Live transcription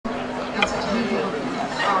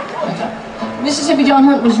Mississippi John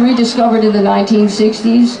Hurt was rediscovered in the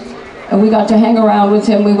 1960s, and we got to hang around with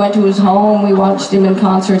him. We went to his home, we watched him in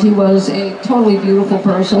concert. He was a totally beautiful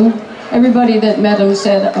person. Everybody that met him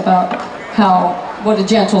said about what a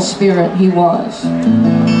gentle spirit he was.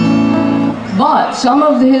 But some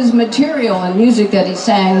of his material and music that he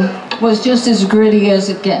sang was just as gritty as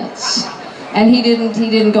it gets. And he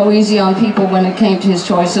didn't go easy on people when it came to his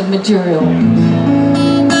choice of material.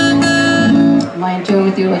 Am I in tune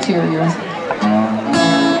with you? Let's hear you.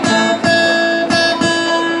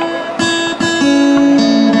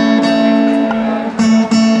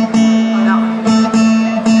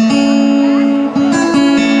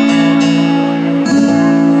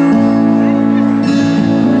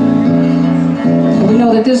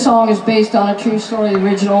 This song is based on a true story. The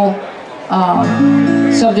original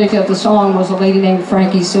subject of the song was a lady named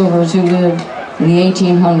Frankie Silvers who lived in the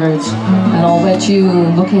 1800s. And I'll let you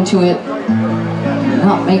look into it,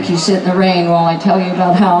 not make you sit in the rain while I tell you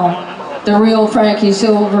about how the real Frankie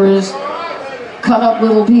Silvers cut up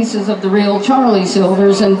little pieces of the real Charlie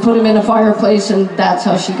Silvers and put them in a fireplace, and that's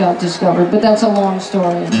how she got discovered. But that's a long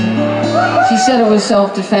story. She said it was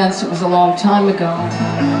self-defense. It was a long time ago.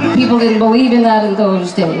 People didn't believe in that in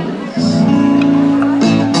those days.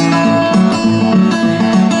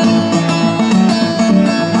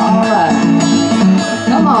 All right.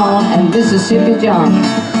 Come on, and Mississippi John.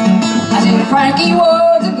 I said Frankie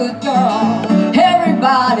was a good girl.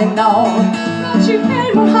 Everybody knows. She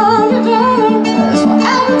paid $100 for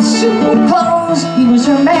Albert's suit clothes. He was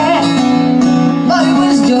her man, but he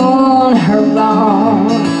was doing her wrong.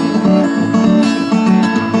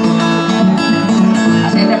 I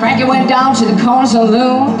said that Frankie went down to the corner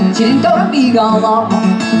saloon. She didn't go to be gone long.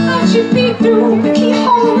 She peeked through the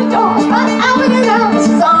keyhole in the door, spotted Albert in Albert's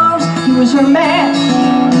arms. He was her man,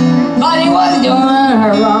 but he was doing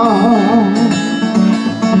her wrong.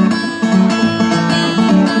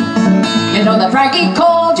 You know that Frankie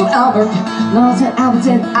called you Albert. No, said Albert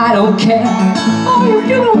said, I don't care. Oh, if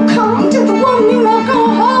you don't come to the one you love, go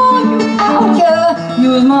home, you out. Yeah, you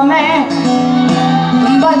was my man,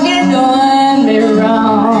 but you're doing me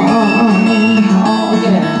wrong. Oh,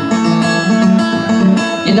 yeah.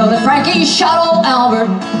 You know that Frankie shot old Albert.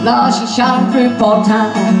 No, she shot him 3-4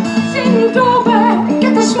 times. Said, go back and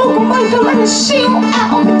get the smoke of Michael and the seal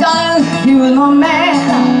Albert dying. He was my man.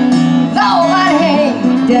 Nobody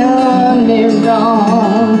ain't done me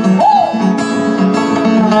wrong.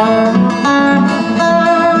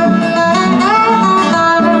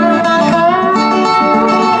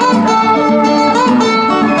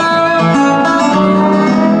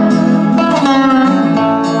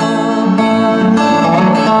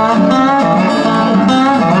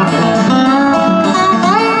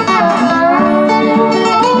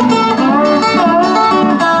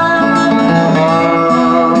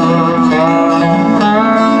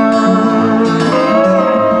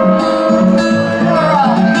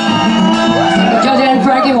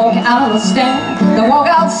 They walk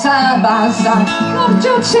out side by side. No, the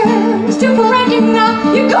judge said, still for ranking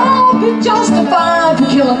now. You're gonna be justified for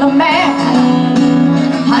killing a man.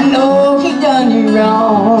 I know he done you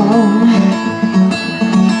wrong.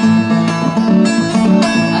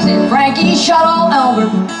 I said, Frankie shot old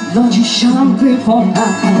Albert. Lord, you shot him 3-4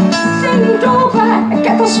 times. Said, go back and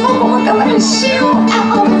get the smoke on the let me seal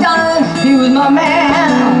Albert dying. He was my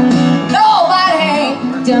man. Nobody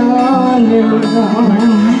ain't done me wrong.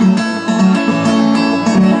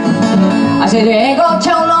 I said, they ain't gonna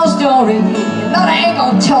tell no story. No, they ain't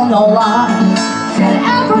gonna tell no lie. Said,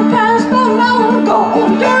 Albert passed about an hour ago.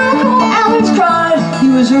 The girl called Alex cried. He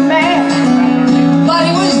was her man, but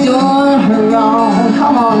he was doing her wrong.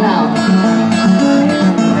 Come on now.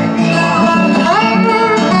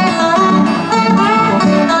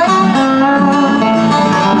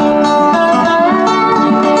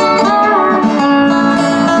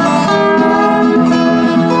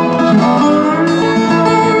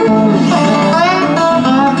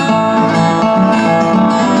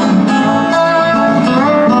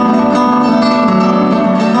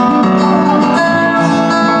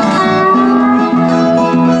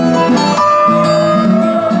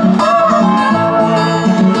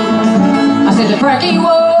 Frankie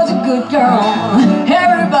was a good girl,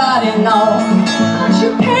 everybody knows. She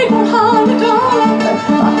paid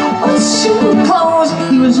 $100 for suit clothes.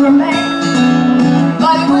 He was her man,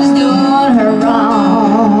 but he was doing her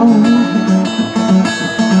wrong.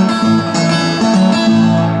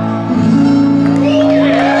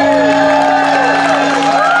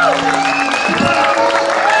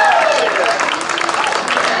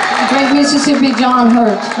 Great Mississippi John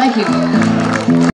Hurt. Thank you.